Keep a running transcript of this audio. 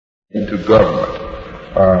into government.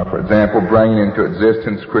 For example, bringing into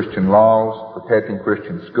existence Christian laws, protecting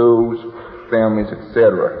Christian schools, families,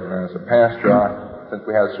 etc. As a pastor, since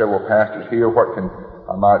we have several pastors here,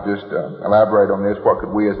 I might just elaborate on this. What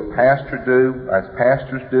could we as pastors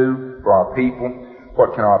do for our people?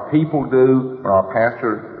 What can our people do when our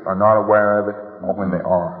pastors are not aware of it, or when they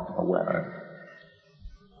are aware of it?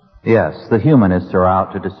 Yes, the humanists are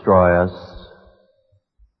out to destroy us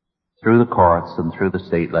through the courts and through the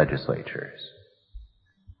state legislatures.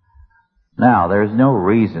 Now, there's no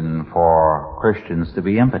reason for Christians to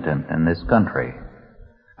be impotent in this country.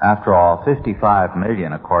 After all, 55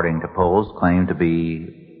 million, according to polls, claim to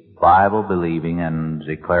be Bible-believing and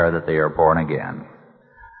declare that they are born again.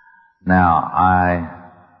 Now, I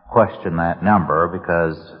question that number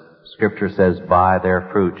because Scripture says, by their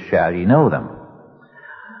fruit shall ye know them.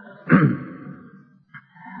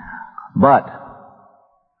 But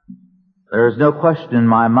there is no question in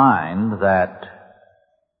my mind that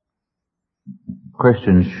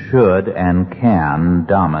Christians should and can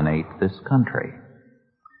dominate this country.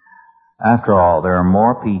 After all, there are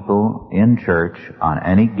more people in church on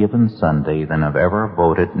any given Sunday than have ever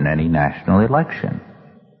voted in any national election.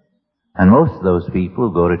 And most of those people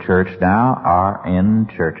who go to church now are in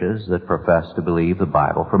churches that profess to believe the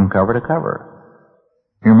Bible from cover to cover.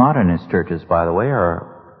 Your modernist churches, by the way, are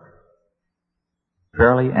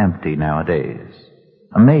fairly empty nowadays.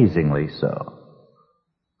 Amazingly so.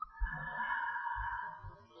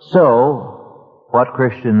 So, what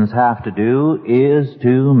Christians have to do is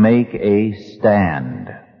to make a stand,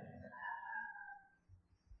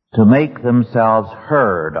 to make themselves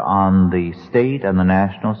heard on the state and the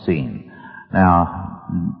national scene. Now,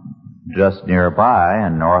 just nearby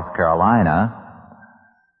in North Carolina,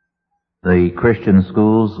 the Christian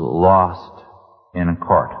schools lost in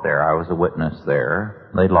court there. I was a witness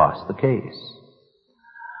there. They lost the case.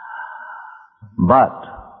 But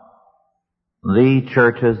the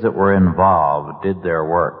churches that were involved did their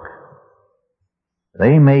work.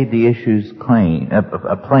 They made the issues plain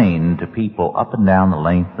to people up and down the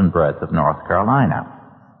length and breadth of North Carolina.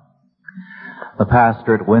 The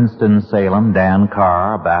pastor at Winston-Salem, Dan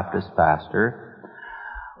Carr, a Baptist pastor,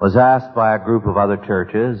 was asked by a group of other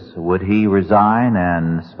churches, would he resign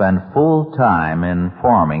and spend full time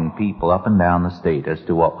informing people up and down the state as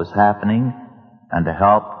to what was happening and to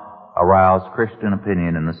help arouse Christian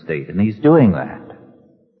opinion in the state. And he's doing that.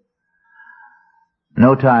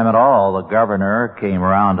 No time at all, the governor came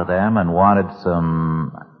around to them and wanted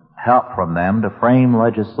some help from them to frame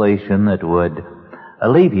legislation that would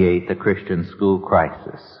alleviate the Christian school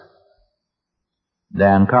crisis.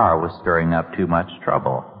 Dan Carr was stirring up too much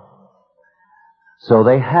trouble. So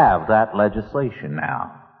they have that legislation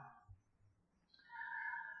now.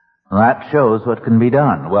 That shows what can be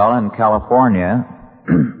done. Well, in California,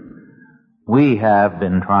 we have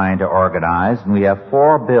been trying to organize, and we have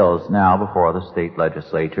 4 bills now before the state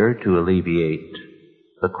legislature to alleviate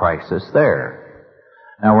the crisis there.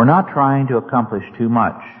 Now, we're not trying to accomplish too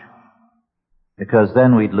much, because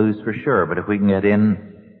then we'd lose for sure. But if we can get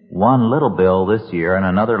in one little bill this year and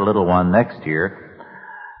another little one next year,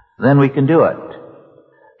 then we can do it.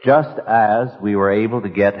 Just as we were able to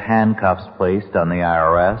get handcuffs placed on the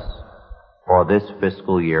IRS for this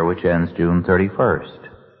fiscal year, which ends June 31st.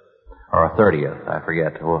 Or 30th, I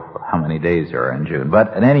forget how many days are in June.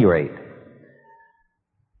 But at any rate,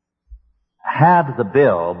 had the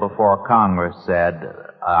bill before Congress said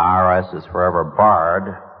IRS is forever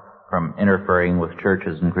barred from interfering with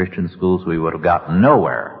churches and Christian schools, we would have gotten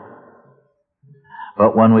nowhere.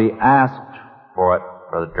 But when we asked for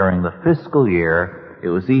it during the fiscal year, it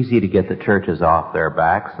was easy to get the churches off their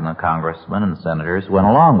backs, and the congressmen and senators went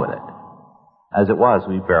along with it. As it was,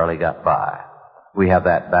 we barely got by. We have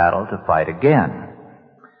that battle to fight again.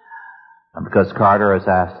 Because Carter has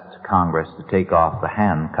asked Congress to take off the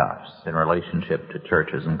handcuffs in relationship to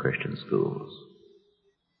churches and Christian schools.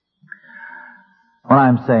 What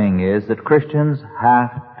I'm saying is that Christians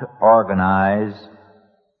have to organize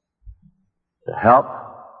to help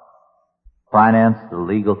finance the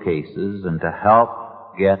legal cases and to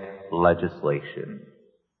help get legislation,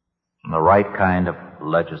 the right kind of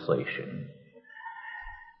legislation.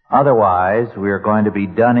 Otherwise, we are going to be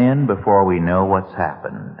done in before we know what's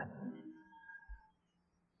happened.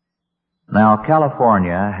 Now,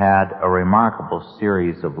 California had a remarkable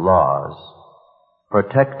series of laws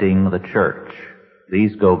protecting the church.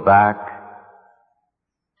 These go back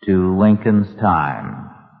to Lincoln's time,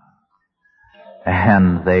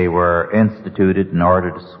 and they were instituted in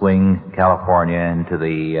order to swing California into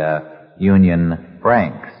the Union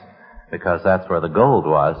ranks, because that's where the gold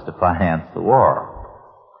was to finance the war.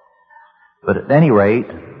 But at any rate,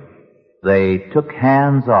 they took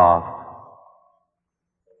hands off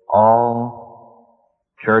all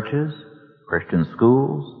churches, Christian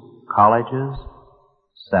schools, colleges,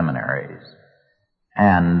 seminaries,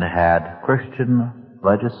 and had Christian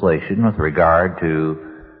legislation with regard to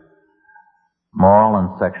moral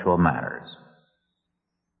and sexual matters.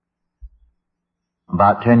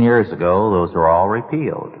 About 10 years ago, those were all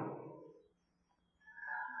repealed.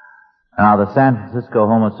 Now, the San Francisco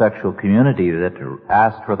homosexual community that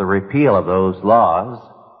asked for the repeal of those laws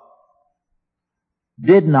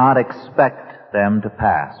did not expect them to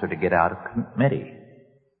pass or to get out of committee.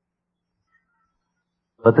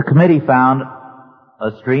 But the committee found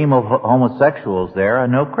a stream of homosexuals there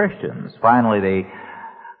and no Christians. Finally, they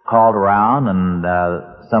called around and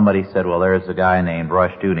somebody said, well, there's a guy named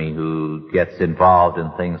Rushdoony who gets involved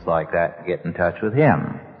in things like that. Get in touch with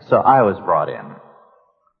him. So I was brought in.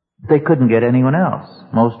 They couldn't get anyone else.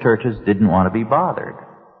 Most churches didn't want to be bothered.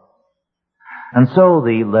 And so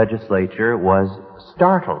the legislature was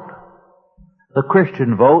startled. The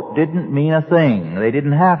Christian vote didn't mean a thing. They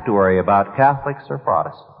didn't have to worry about Catholics or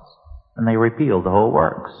Protestants. And they repealed the whole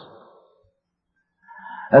works.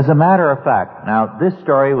 As a matter of fact, now this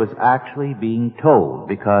story was actually being told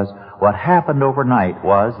because what happened overnight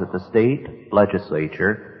was that the state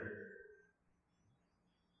legislature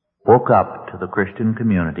woke up to the Christian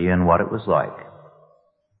community and what it was like.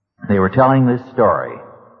 They were telling this story.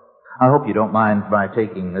 I hope you don't mind my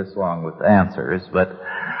taking this long with answers, but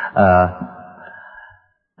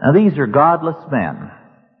now these are godless men.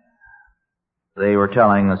 They were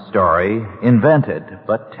telling a story, invented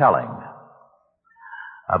but telling,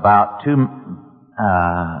 about two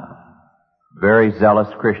very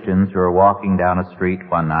zealous Christians who were walking down a street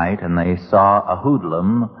one night and they saw a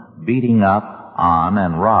hoodlum beating up on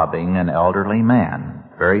and robbing an elderly man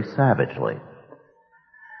very savagely.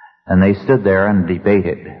 And they stood there and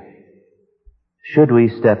debated, should we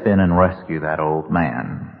step in and rescue that old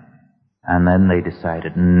man? And then they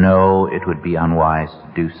decided, no, it would be unwise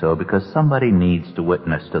to do so because somebody needs to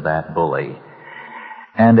witness to that bully.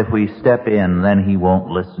 And if we step in, then he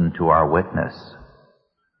won't listen to our witness.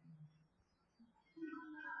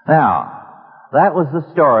 Now, that was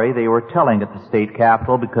the story they were telling at the state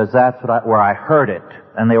capitol because that's where I heard it.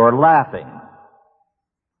 And they were laughing.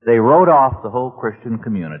 They wrote off the whole Christian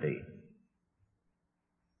community.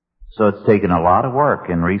 So it's taken a lot of work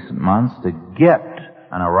in recent months to get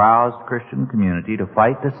an aroused Christian community to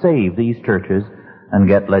fight to save these churches and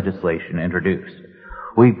get legislation introduced.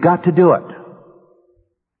 We've got to do it.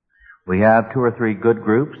 We have 2 or 3 good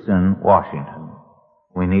groups in Washington.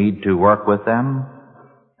 We need to work with them,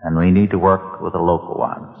 and we need to work with the local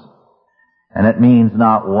ones. And it means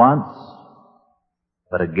not once,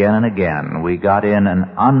 but again and again. We got in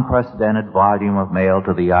an unprecedented volume of mail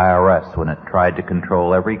to the IRS when it tried to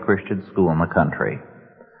control every Christian school in the country.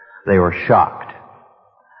 They were shocked.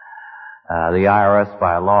 The IRS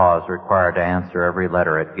by law is required to answer every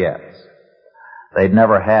letter it gets. They'd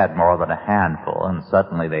never had more than a handful, and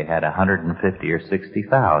suddenly they had 150 or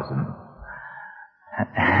 60,000.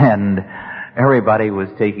 And everybody was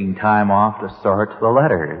taking time off to sort the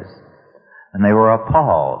letters. And they were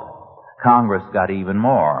appalled. Congress got even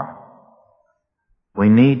more. We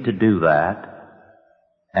need to do that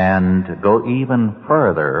and to go even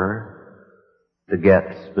further to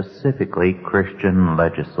get specifically Christian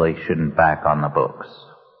legislation back on the books.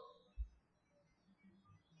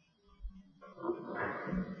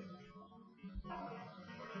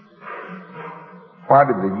 Why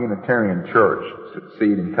did the Unitarian Church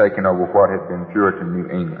succeed in taking over what had been Puritan New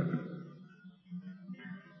England?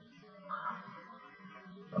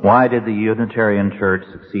 Why did the Unitarian Church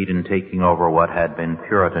succeed in taking over what had been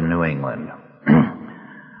Puritan New England?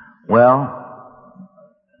 Well,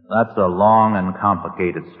 that's a long and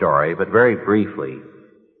complicated story, but very briefly,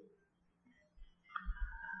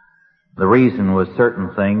 the reason was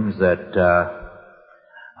certain things that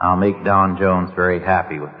I'll make Don Jones very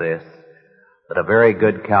happy with this, that a very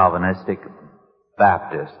good Calvinistic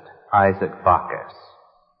Baptist, Isaac Bacchus,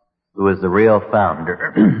 who was the real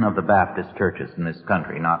founder of the Baptist churches in this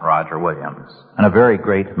country, not Roger Williams, and a very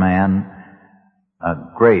great man, a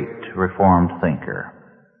great Reformed thinker.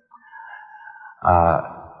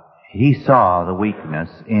 He saw the weakness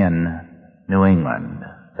in New England.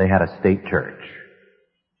 They had a state church.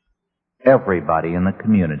 Everybody in the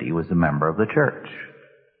community was a member of the church.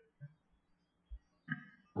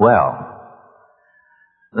 Well,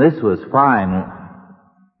 this was fine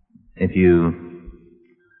if you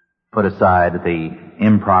put aside the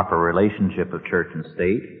improper relationship of church and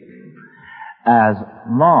state, as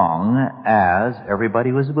long as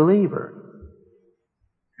everybody was a believer.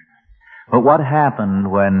 But what happened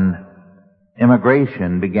when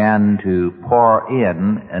immigration began to pour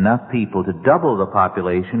in enough people to double the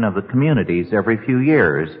population of the communities every few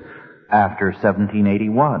years after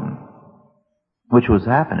 1781, which was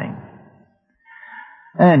happening.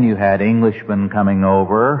 And you had Englishmen coming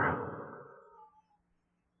over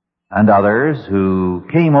and others who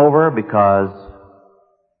came over because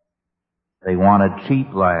they wanted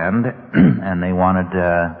cheap land and they wanted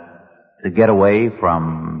to get away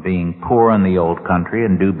from being poor in the old country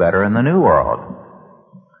and do better in the new world.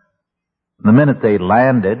 The minute they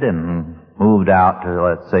landed and moved out to,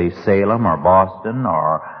 let's say, Salem or Boston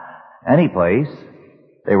or any place,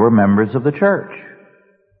 they were members of the church,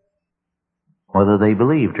 whether they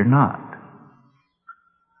believed or not.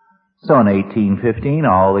 So in 1815,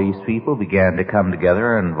 all these people began to come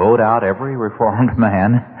together and vote out every reformed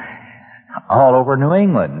man all over New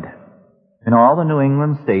England, in all the New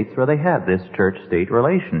England states where they had this church-state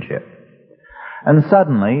relationship. And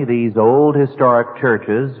suddenly, these old historic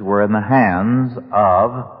churches were in the hands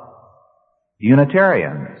of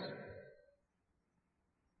Unitarians.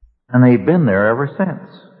 And they've been there ever since.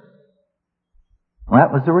 Well,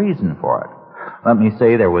 that was the reason for it. Let me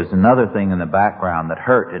say there was another thing in the background that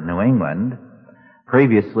hurt in New England.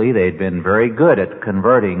 Previously, they'd been very good at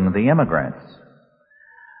converting the immigrants.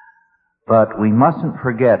 But we mustn't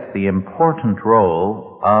forget the important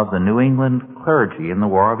role of the New England clergy in the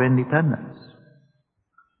War of Independence.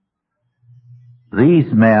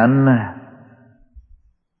 These men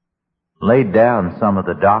laid down some of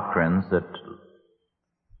the doctrines that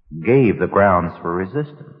gave the grounds for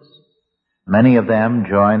resistance. Many of them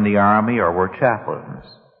joined the army or were chaplains.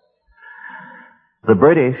 The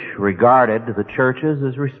British regarded the churches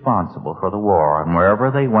as responsible for the war, and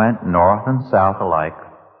wherever they went, north and south alike,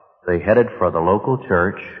 they headed for the local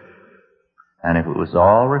church, and if it was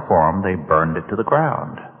all reformed, they burned it to the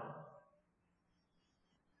ground.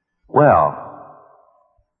 Well,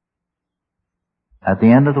 at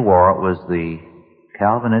the end of the war, it was the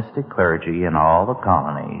Calvinistic clergy in all the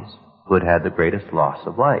colonies who had had the greatest loss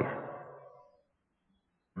of life.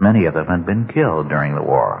 Many of them had been killed during the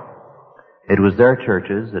war. It was their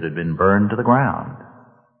churches that had been burned to the ground.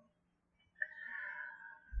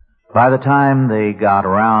 By the time they got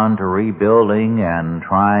around to rebuilding and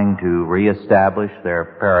trying to reestablish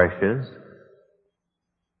their parishes,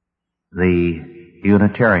 the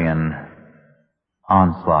Unitarian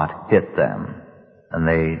onslaught hit them, and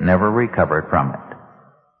they never recovered from it.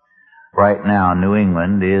 Right now, New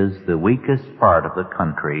England is the weakest part of the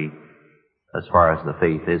country as far as the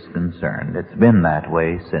faith is concerned. It's been that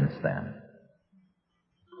way since then.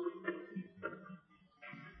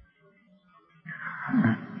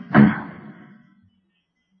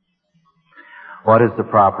 What is the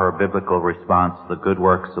proper biblical response to the good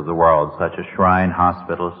works of the world, such as shrine,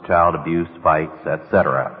 hospitals, child abuse, fights,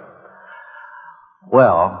 etc.?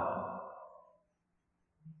 Well,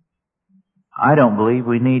 I don't believe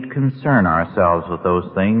we need concern ourselves with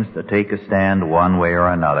those things to take a stand one way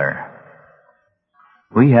or another.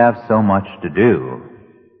 We have so much to do.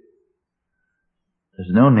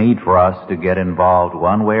 There's no need for us to get involved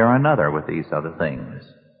one way or another with these other things.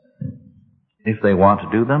 If they want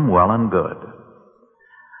to do them, well and good.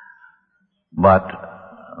 But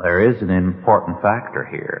there is an important factor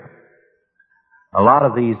here. A lot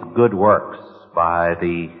of these good works by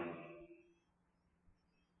the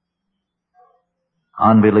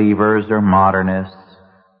unbelievers or modernists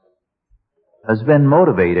has been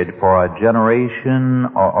motivated for a generation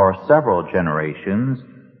or several generations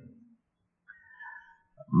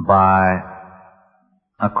by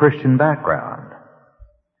a Christian background.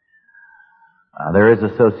 There is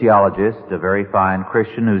a sociologist, a very fine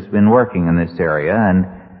Christian, who's been working in this area, and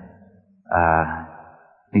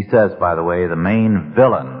he says, by the way, the main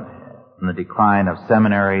villain in the decline of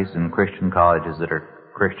seminaries and Christian colleges that are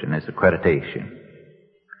Christian is accreditation.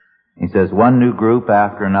 He says one new group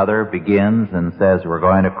after another begins and says we're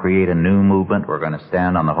going to create a new movement, we're going to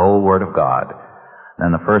stand on the whole Word of God.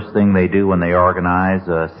 Then the first thing they do when they organize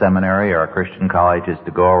a seminary or a Christian college is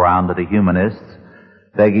to go around to the humanists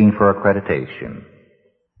begging for accreditation.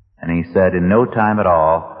 And he said in no time at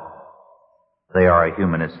all they are a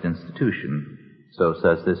humanist institution. So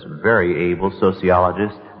says this very able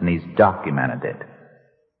sociologist, and he's documented it.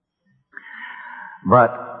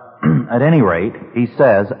 But at any rate, he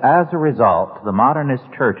says, as a result, the modernist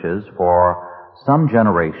churches for some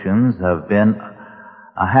generations have been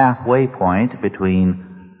a halfway point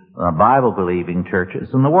between Bible-believing churches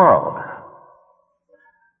and the world.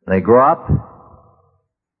 They grow up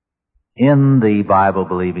in the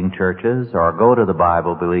Bible-believing churches or go to the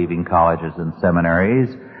Bible-believing colleges and seminaries,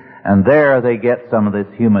 and there they get some of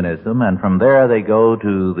this humanism, and from there they go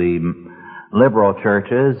to the liberal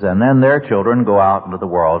churches, and then their children go out into the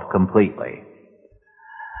world completely.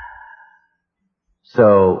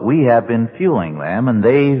 So we have been fueling them, and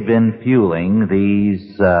they've been fueling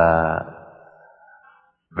these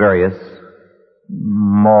various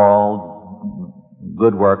moral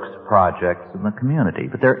good works projects in the community.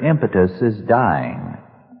 But their impetus is dying,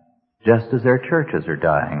 just as their churches are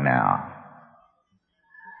dying now.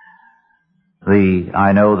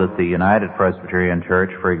 I know that the United Presbyterian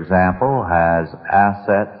Church, for example, had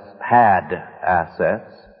assets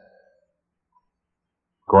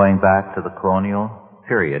going back to the colonial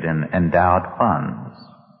period in endowed funds.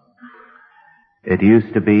 It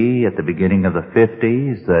used to be at the beginning of the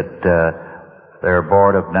 50s that their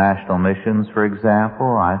Board of National Missions, for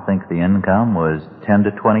example, I think the income was $10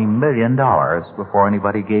 to $20 million before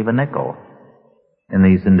anybody gave a nickel in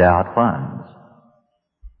these endowed funds.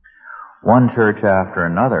 One church after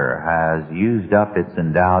another has used up its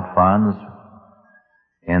endowed funds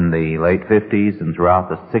in the late 50s and throughout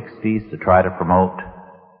the 60s to try to promote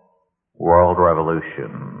world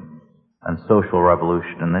revolution and social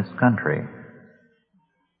revolution in this country.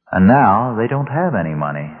 And now they don't have any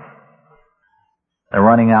money. They're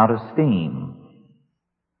running out of steam.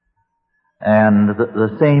 And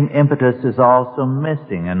the same impetus is also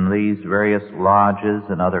missing in these various lodges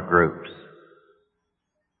and other groups.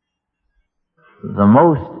 The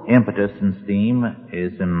most impetus and steam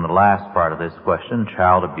is in the last part of this question,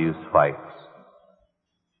 child abuse fights,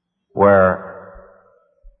 where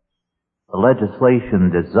the legislation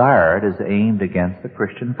desired is aimed against the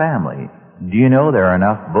Christian family. Do you know there are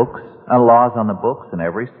enough books and laws on the books in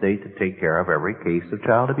every state to take care of every case of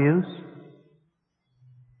child abuse?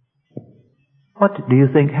 What do you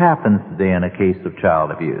think happens today in a case of child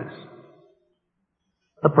abuse?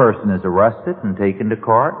 The person is arrested and taken to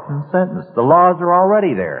court and sentenced. The laws are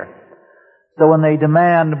already there. So when they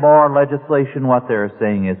demand more legislation, what they're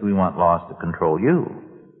saying is, we want laws to control you.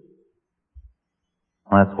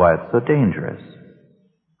 That's why it's so dangerous.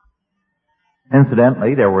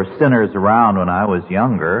 Incidentally, there were sinners around when I was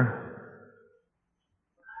younger,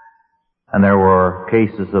 and there were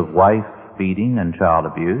cases of wife beating and child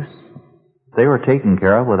abuse. They were taken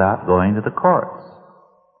care of without going to the courts,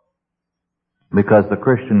 because the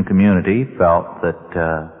Christian community felt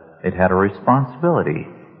that it had a responsibility.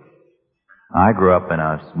 I grew up in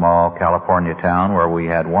a small California town where we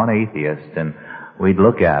had one atheist, and we'd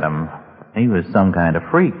look at him. He was some kind of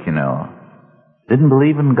freak, you know. Didn't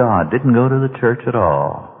believe in God, didn't go to the church at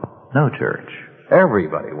all. No church.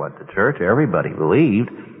 Everybody went to church, everybody believed.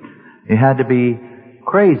 You had to be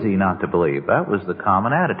crazy not to believe. That was the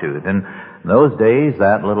common attitude. And in those days,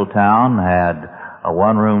 that little town had a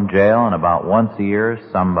one-room jail, and about once a year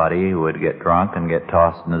somebody would get drunk and get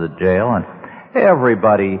tossed into the jail, and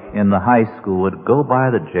everybody in the high school would go by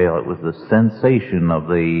the jail. It was the sensation of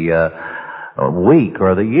the week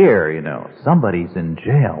or the year, you know. Somebody's in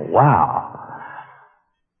jail. Wow.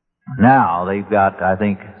 Now they've got, I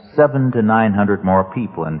think, 700 to 900 more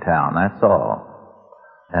people in town. That's all.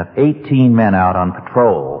 They have 18 men out on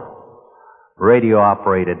patrol,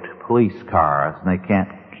 radio-operated police cars, and they can't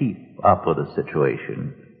keep up with the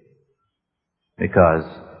situation because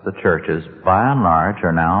the churches, by and large,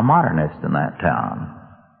 are now modernist in that town.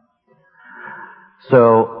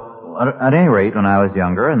 So, at any rate, when I was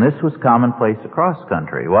younger, and this was commonplace across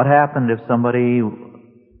country, what happened if somebody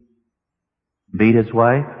beat his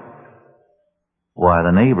wife? Why,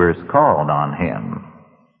 the neighbors called on him.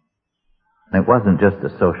 It wasn't just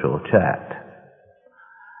a social chat.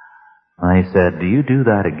 And they said, do you do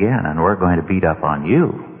that again, and we're going to beat up on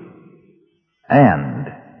you. And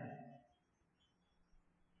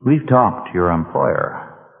we've talked to your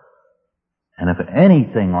employer, and if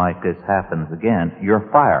anything like this happens again, you're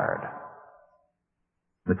fired,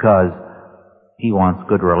 because he wants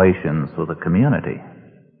good relations with the community,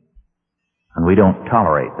 and we don't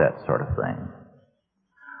tolerate that sort of thing.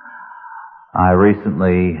 I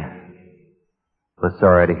recently was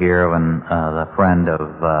sorry to hear when the friend of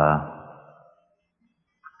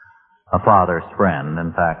a father's friend,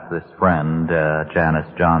 in fact, this friend,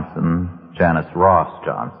 Janice Ross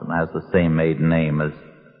Johnson, has the same maiden name as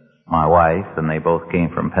my wife, and they both came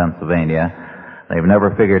from Pennsylvania. They've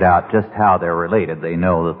never figured out just how they're related. They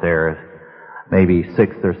know that they're maybe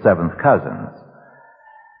sixth or seventh cousins.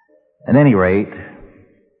 At any rate,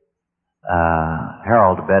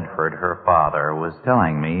 Harold Bedford, her father, was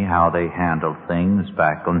telling me how they handled things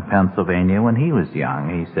back in Pennsylvania when he was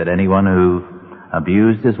young. He said anyone who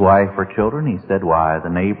abused his wife or children, he said, why, the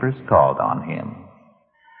neighbors called on him.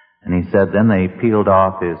 And he said then they peeled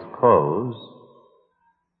off his clothes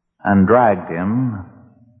and dragged him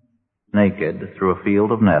naked through a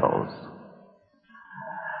field of nettles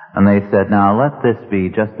And they said, now let this be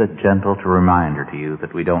just a gentle reminder to you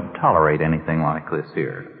that we don't tolerate anything like this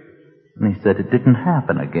here. And he said, it didn't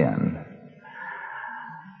happen again.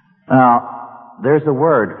 Now, there's a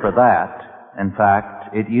word for that. In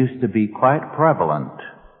fact, it used to be quite prevalent.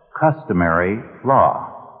 Customary law.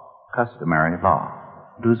 Customary law.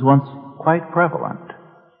 It was once quite prevalent.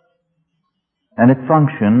 And it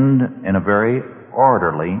functioned in a very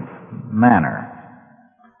orderly manner.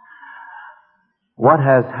 What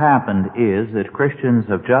has happened is that Christians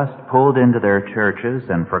have just pulled into their churches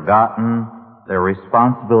and forgotten their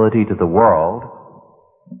responsibility to the world.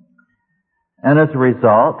 And as a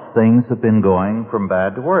result, things have been going from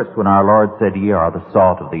bad to worse. When our Lord said, ye are the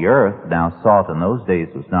salt of the earth, now salt in those days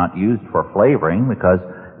was not used for flavoring because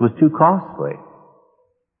it was too costly.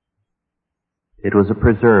 It was a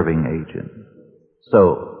preserving agent.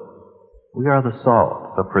 So, we are the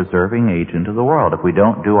salt, the preserving agent of the world. If we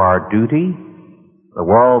don't do our duty, the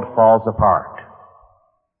world falls apart.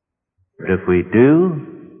 But if we do,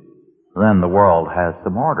 then the world has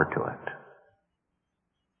some order to it.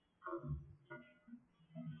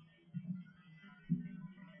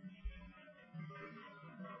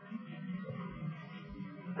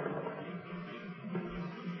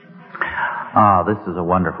 This is a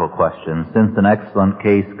wonderful question. Since an excellent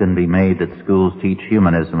case can be made that schools teach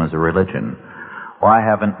humanism as a religion, why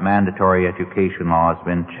haven't mandatory education laws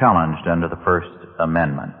been challenged under the First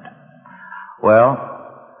Amendment? Well,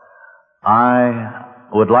 I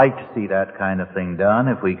would like to see that kind of thing done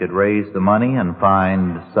if we could raise the money and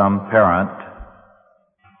find some parent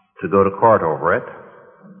to go to court over it.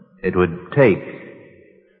 It would take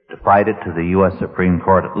to fight it to the U.S. Supreme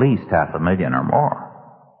Court at least $500,000 or more.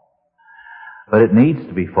 But it needs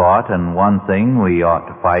to be fought, and one thing we ought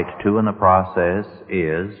to fight too in the process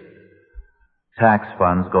is tax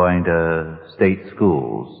funds going to state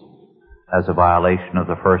schools as a violation of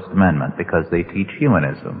the First Amendment because they teach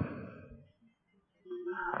humanism.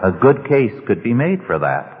 A good case could be made for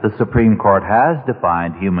that. The Supreme Court has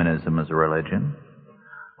defined humanism as a religion.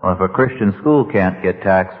 Well, if a Christian school can't get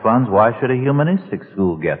tax funds, why should a humanistic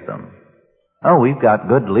school get them? Oh, we've got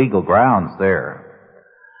good legal grounds there.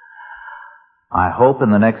 I hope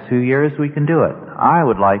in the next few years we can do it. I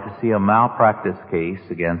would like to see a malpractice case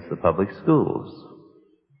against the public schools.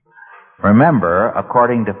 Remember,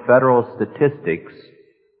 according to federal statistics,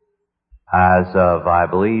 as of, I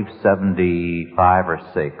believe, 75 or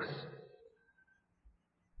 6,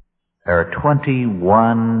 there are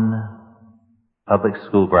 21 public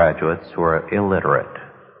school graduates who are illiterate.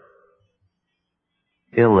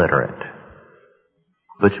 Illiterate.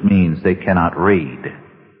 Which means they cannot read.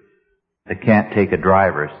 They can't take a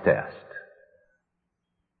driver's test.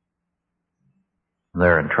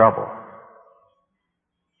 They're in trouble.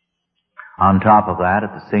 On top of that,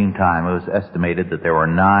 at the same time, it was estimated that there were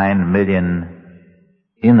 9 million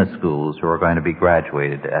in the schools who are going to be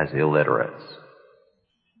graduated as illiterates.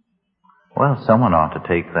 Well, someone ought to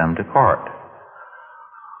take them to court.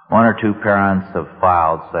 1 or 2 parents have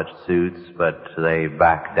filed such suits, but they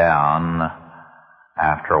back down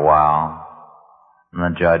after a while.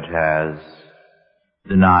 And the judge has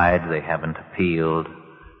denied, they haven't appealed,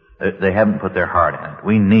 they haven't put their heart in it.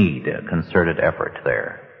 We need a concerted effort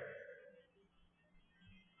there.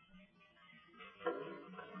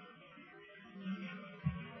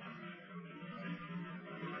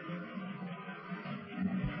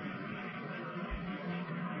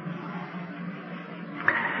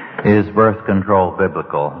 Is birth control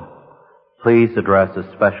biblical? Please address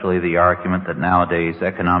especially the argument that nowadays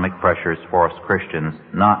economic pressures force Christians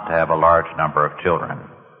not to have a large number of children.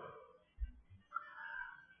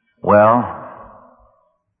 Well,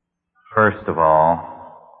 first of all,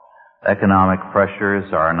 economic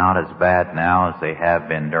pressures are not as bad now as they have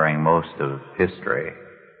been during most of history.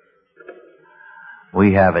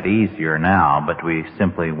 We have it easier now, but we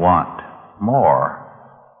simply want more.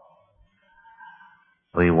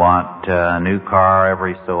 We want a new car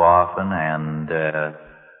every so often and a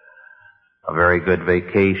very good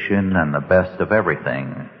vacation and the best of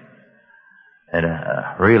everything. It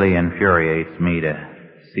really infuriates me to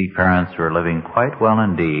see parents who are living quite well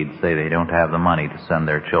indeed say they don't have the money to send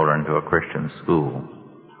their children to a Christian school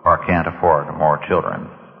or can't afford more children.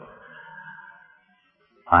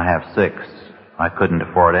 I have 6. I couldn't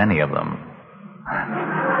afford any of them.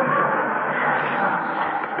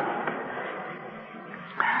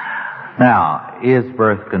 Now, is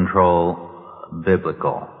birth control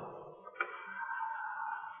biblical?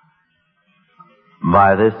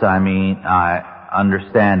 By this I mean, I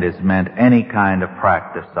understand is meant any kind of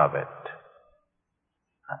practice of it.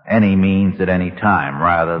 Any means at any time,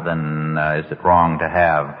 rather than is it wrong to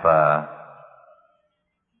have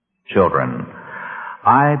children.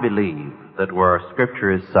 I believe that where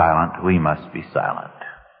Scripture is silent, we must be silent.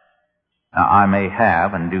 Now, I may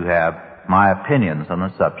have and do have my opinions on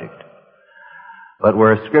the subject, but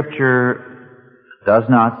where Scripture does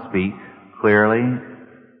not speak clearly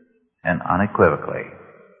and unequivocally,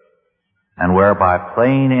 and whereby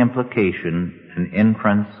plain implication and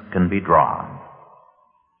inference can be drawn,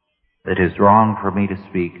 it is wrong for me to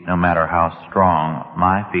speak no matter how strong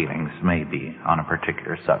my feelings may be on a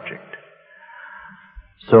particular subject.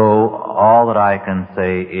 So all that I can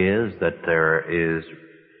say is that there is,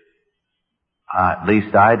 at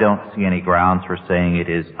least I don't see any grounds for saying it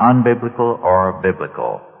is unbiblical or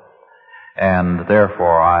biblical. And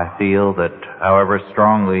therefore I feel that however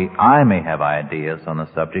strongly I may have ideas on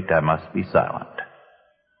the subject, I must be silent.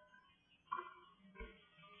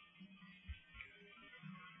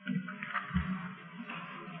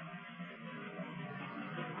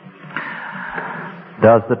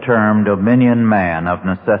 Does the term dominion man of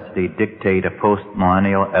necessity dictate a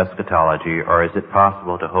postmillennial eschatology, or is it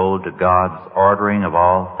possible to hold to God's ordering of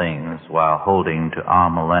all things while holding to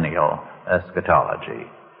amillennial eschatology?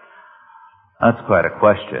 That's quite a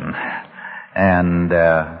question. And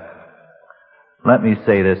let me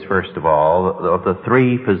say this first of all. Of the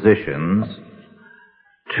three positions,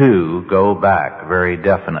 two go back very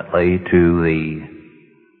definitely to the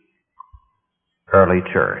early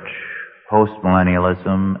church.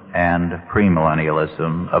 Postmillennialism and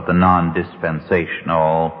premillennialism of the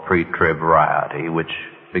non-dispensational pre-trib variety, which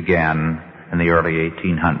began in the early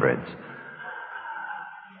 1800s.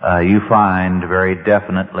 You find very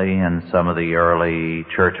definitely in some of the early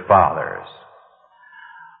church fathers.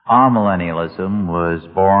 Amillennialism was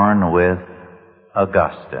born with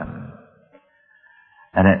Augustine,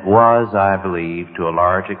 and it was, I believe, to a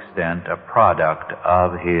large extent a product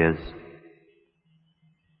of his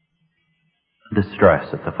distress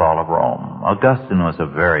at the fall of Rome. Augustine was a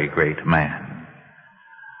very great man.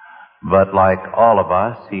 But like all of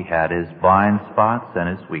us, he had his blind spots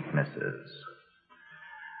and his weaknesses.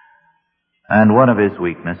 And one of his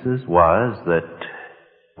weaknesses was that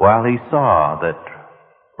while he saw that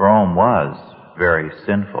Rome was very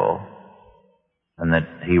sinful, and that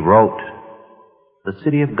he wrote the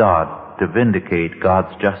city of God to vindicate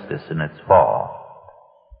God's justice in its fall,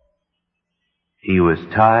 he was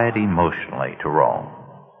tied emotionally to Rome.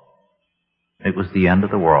 It was the end of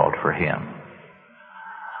the world for him.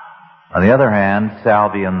 On the other hand,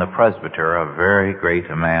 Salvian the presbyter, a very great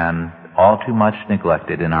man, all too much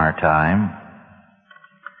neglected in our time,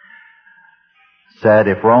 said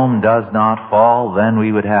if Rome does not fall, then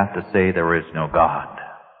we would have to say there is no God.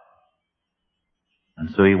 And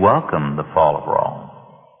so he welcomed the fall of Rome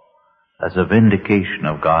as a vindication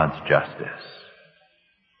of God's justice.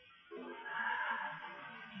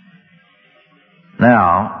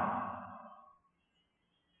 Now,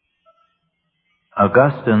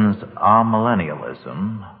 Augustine's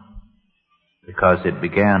amillennialism, because it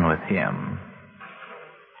began with him,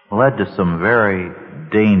 led to some very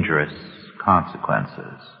dangerous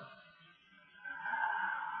consequences.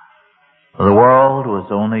 The world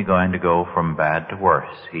was only going to go from bad to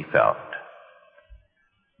worse, he felt.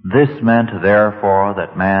 This meant, therefore,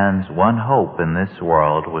 that man's one hope in this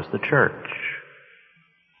world was the church.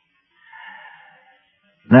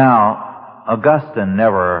 Now, Augustine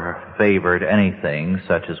never favored anything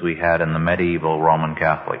such as we had in the medieval Roman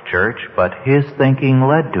Catholic Church, but his thinking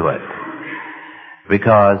led to it.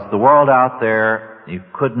 Because the world out there you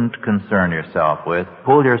couldn't concern yourself with,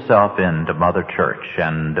 pull yourself into Mother Church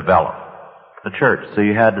and develop the church. So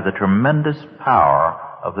you had the tremendous power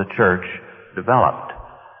of the church developed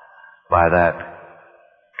by that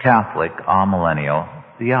Catholic amillennial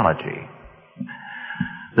theology.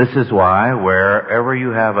 This is why wherever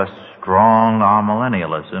you have a strong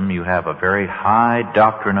amillennialism, you have a very high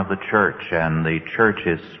doctrine of the church, and the church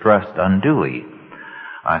is stressed unduly.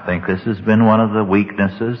 I think this has been one of the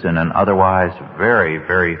weaknesses in an otherwise very,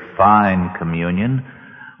 very fine communion,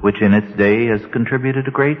 which in its day has contributed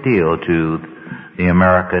a great deal to the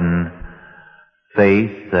American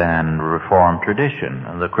faith and Reformed tradition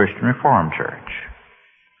of the Christian Reformed Church.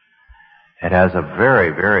 It has a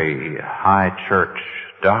very, very high church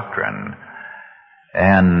doctrine,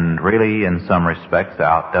 and really in some respects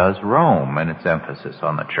outdoes Rome in its emphasis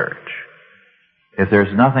on the church. If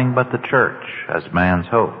there's nothing but the church as man's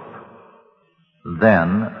hope,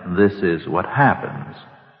 then this is what happens.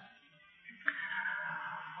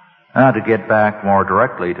 Now, to get back more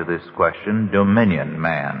directly to this question, dominion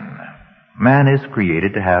man. Man is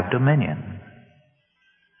created to have dominion.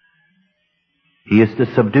 He is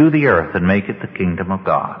to subdue the earth and make it the kingdom of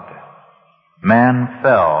God. Man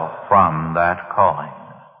fell from that calling.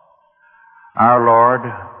 Our Lord,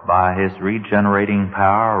 by His regenerating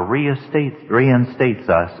power, reinstates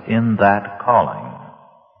us in that calling.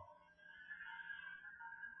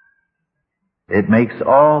 It makes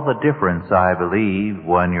all the difference, I believe,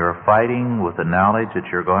 when you're fighting with the knowledge that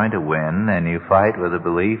you're going to win and you fight with the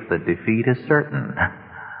belief that defeat is certain.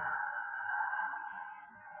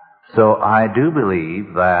 So I do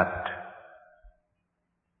believe that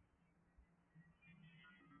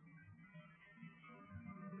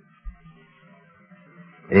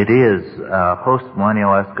it is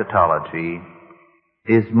postmillennial eschatology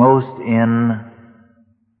is most in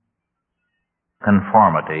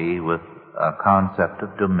conformity with a concept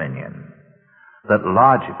of dominion. That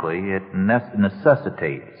logically it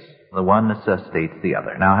necessitates, the one necessitates the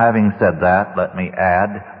other. Now, having said that, let me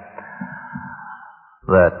add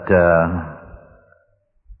that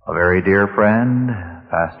a very dear friend,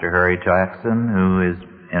 Pastor Harry Jackson, who is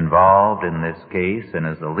involved in this case and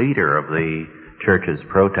is the leader of the churches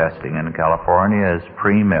protesting in California, is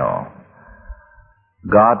pre-mill,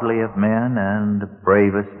 godly of men and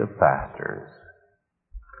bravest of pastors.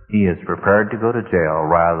 He is prepared to go to jail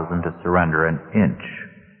rather than to surrender an inch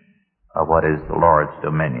of what is the Lord's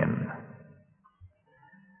dominion.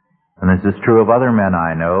 And this is true of other men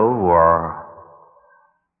I know who are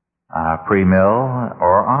pre-mill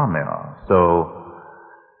or amill. So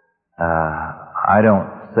I don't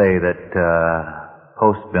say that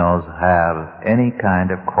post-mills have any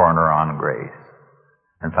kind of corner on grace.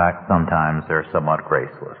 In fact, sometimes they're somewhat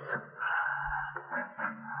graceless.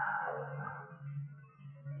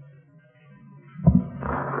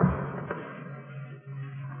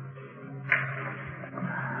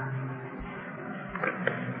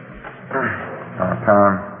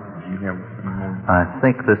 I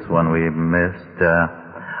think this one we missed.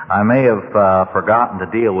 I may have forgotten to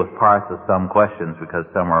deal with parts of some questions because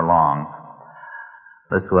some are long.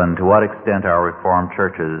 This one, to what extent are Reformed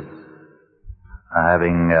churches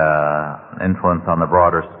having influence on the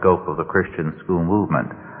broader scope of the Christian school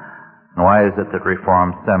movement? And why is it that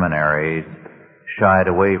Reformed seminaries shied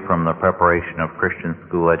away from the preparation of Christian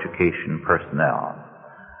school education personnel?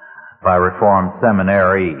 By Reformed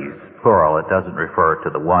seminaries, plural, it doesn't refer to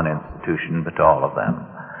the one institution, but to all of them.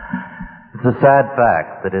 It's a sad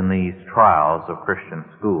fact that in these trials of Christian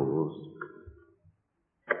schools,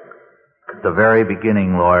 at the very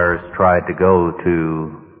beginning, lawyers tried to go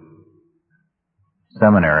to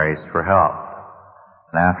seminaries for help.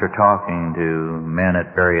 And after talking to men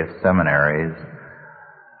at various seminaries,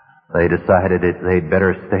 they decided they'd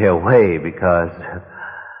better stay away because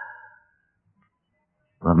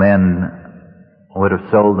the men would have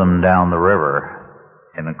sold them down the river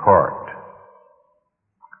in a court.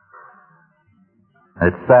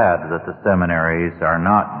 It's sad that the seminaries are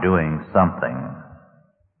not doing something,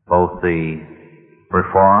 both the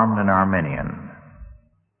Reformed and Arminian,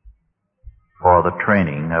 for the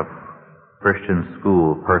training of Christian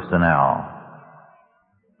school personnel.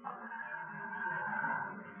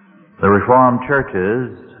 The Reformed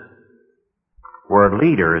churches were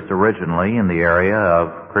leaders originally in the area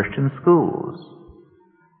of Christian schools.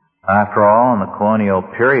 After all, in the colonial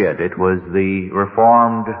period, it was the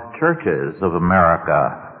Reformed churches of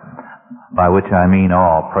America, by which I mean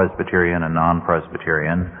all Presbyterian and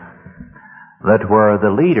non-Presbyterian, that were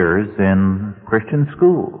the leaders in Christian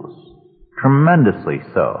schools, tremendously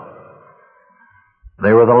so.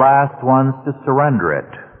 They were the last ones to surrender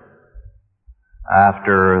it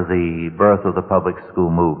after the birth of the public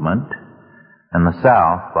school movement. In the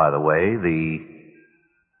South, by the way, the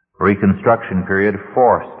Reconstruction period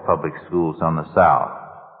forced public schools on the South,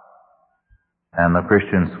 and the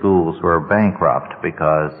Christian schools were bankrupt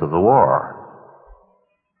because of the war.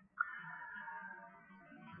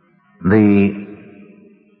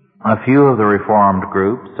 A few of the Reformed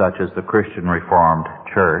groups, such as the Christian Reformed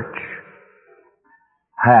Church,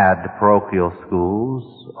 had parochial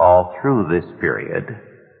schools all through this period,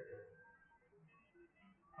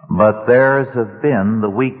 but theirs have been the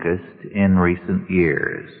weakest in recent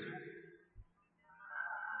years.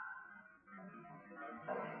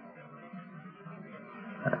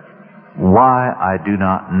 Why, I do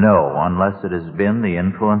not know, unless it has been the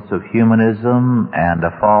influence of humanism and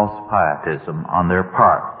a false pietism on their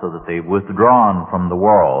part, so that they've withdrawn from the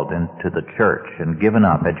world into the church and given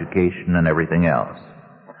up education and everything else.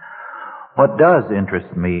 What does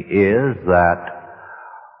interest me is that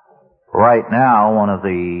right now one of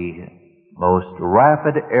the most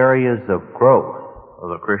rapid areas of growth of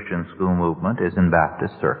the Christian school movement is in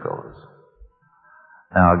Baptist circles.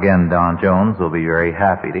 Now again, Don Jones will be very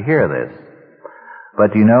happy to hear this.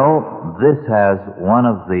 But you know, this has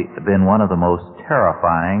been one of the most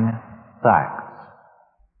terrifying facts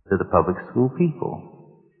to the public school people.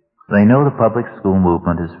 They know the public school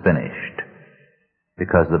movement is finished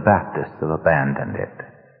because the Baptists have abandoned it.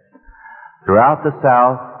 Throughout the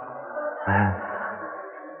South,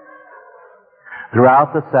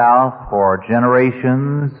 for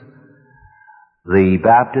generations, the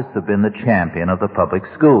Baptists have been the champion of the public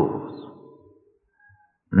schools.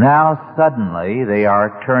 Now suddenly they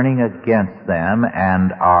are turning against them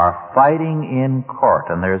and are fighting in court,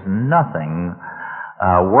 and there's nothing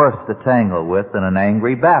worse to tangle with than an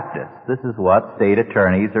angry Baptist. This is what state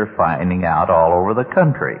attorneys are finding out all over the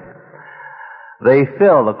country. They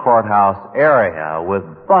fill the courthouse area with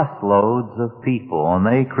busloads of people, and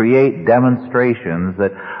they create demonstrations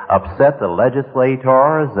that upset the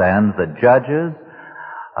legislators and the judges.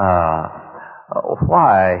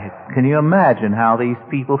 Why? Can you imagine how these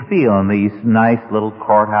people feel in these nice little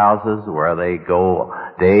courthouses where they go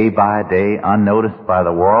day by day unnoticed by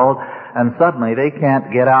the world, and suddenly they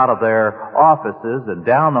can't get out of their offices and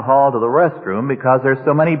down the hall to the restroom because there's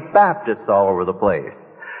so many Baptists all over the place?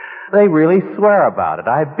 They really swear about it.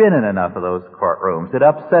 I've been in enough of those courtrooms. It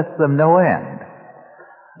upsets them no end.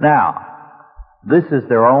 Now, this is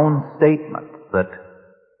their own statement that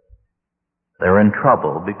they're in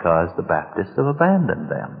trouble because the Baptists have abandoned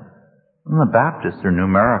them. And the Baptists are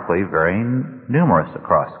numerically very numerous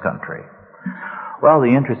across country. Well,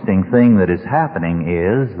 the interesting thing that is happening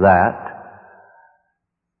is that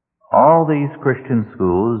all these Christian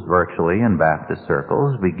schools, virtually in Baptist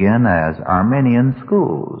circles, begin as Arminian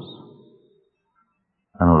schools.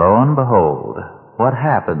 And lo and behold, what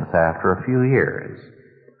happens after a few years?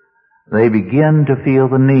 They begin to feel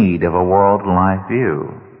the need of a world life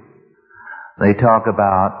view. They talk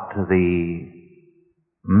about the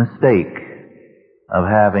mistake of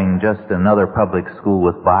having just another public school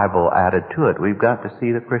with Bible added to it. We've got to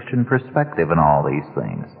see the Christian perspective in all these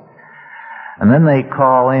things. And then they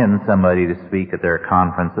call in somebody to speak at their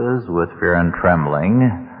conferences with fear and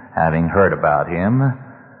trembling, having heard about him,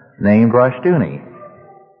 named Rushdoony.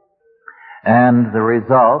 And the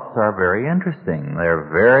results are very interesting. They're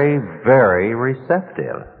very, very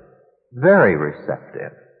receptive. Very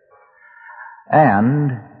receptive.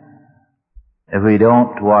 And if we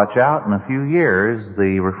don't watch out, in a few years,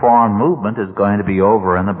 the Reformed movement is going to be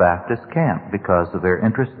over in the Baptist camp because of their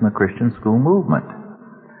interest in the Christian school movement.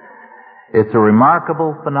 It's a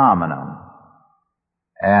remarkable phenomenon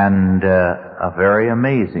and a very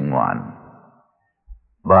amazing one,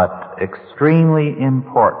 but extremely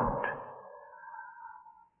important.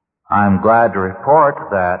 I'm glad to report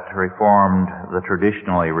that the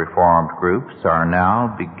traditionally Reformed groups are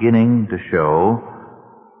now beginning to show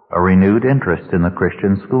a renewed interest in the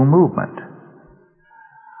Christian school movement.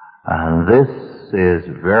 This is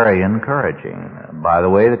very encouraging. By the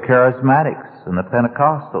way, the Charismatics and the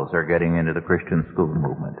Pentecostals are getting into the Christian school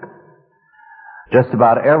movement. Just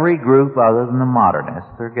about every group other than the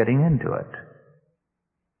Modernists are getting into it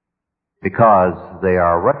because they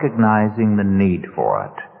are recognizing the need for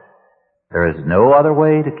it. There is no other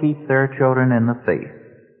way to keep their children in the faith.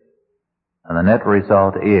 And the net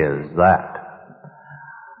result is that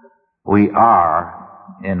we are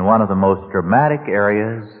in one of the most dramatic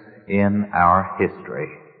areas in our history.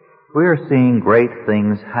 We are seeing great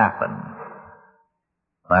things happen.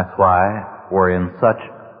 That's why we're in such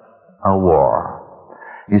a war.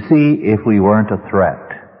 You see, if we weren't a threat,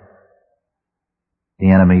 the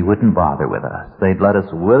enemy wouldn't bother with us. They'd let us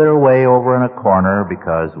wither away over in a corner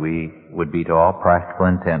because we would be to all practical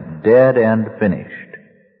intent dead and finished.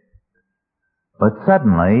 But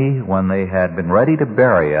suddenly, when they had been ready to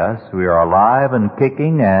bury us, we are alive and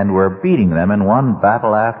kicking, and we're beating them in one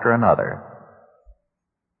battle after another.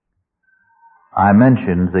 I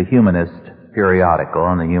mentioned the Humanist periodical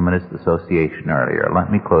and the Humanist Association earlier.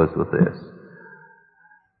 Let me close with this.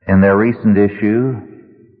 In their recent issue,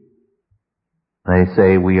 they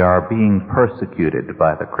say we are being persecuted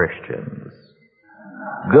by the Christians.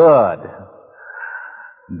 Good.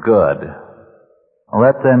 Good.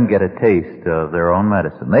 Let them get a taste of their own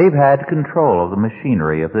medicine. They've had control of the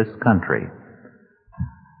machinery of this country.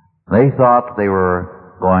 They thought they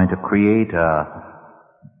were going to create a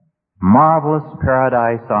marvelous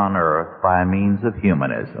paradise on earth by means of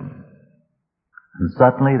humanism. And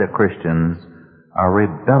suddenly the Christians are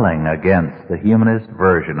rebelling against the humanist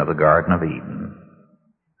version of the Garden of Eden.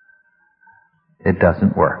 It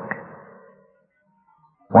doesn't work.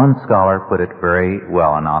 One scholar put it very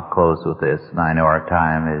well, and I'll close with this, and I know our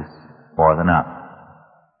time is more than up.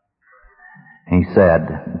 He said,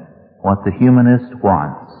 what the humanist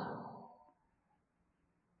wants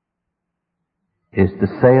is to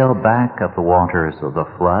sail back of the waters of the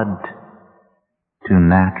flood to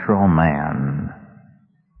natural man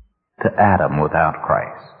to Adam without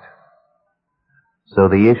Christ. So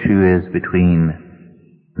the issue is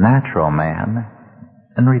between natural man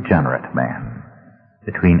and regenerate man,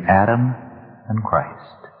 between Adam and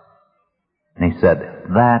Christ. And he said,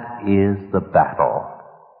 that is the battle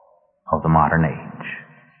of the modern age.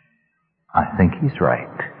 I think he's right.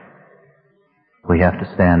 We have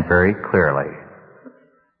to stand very clearly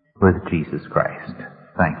with Jesus Christ.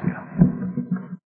 Thank you.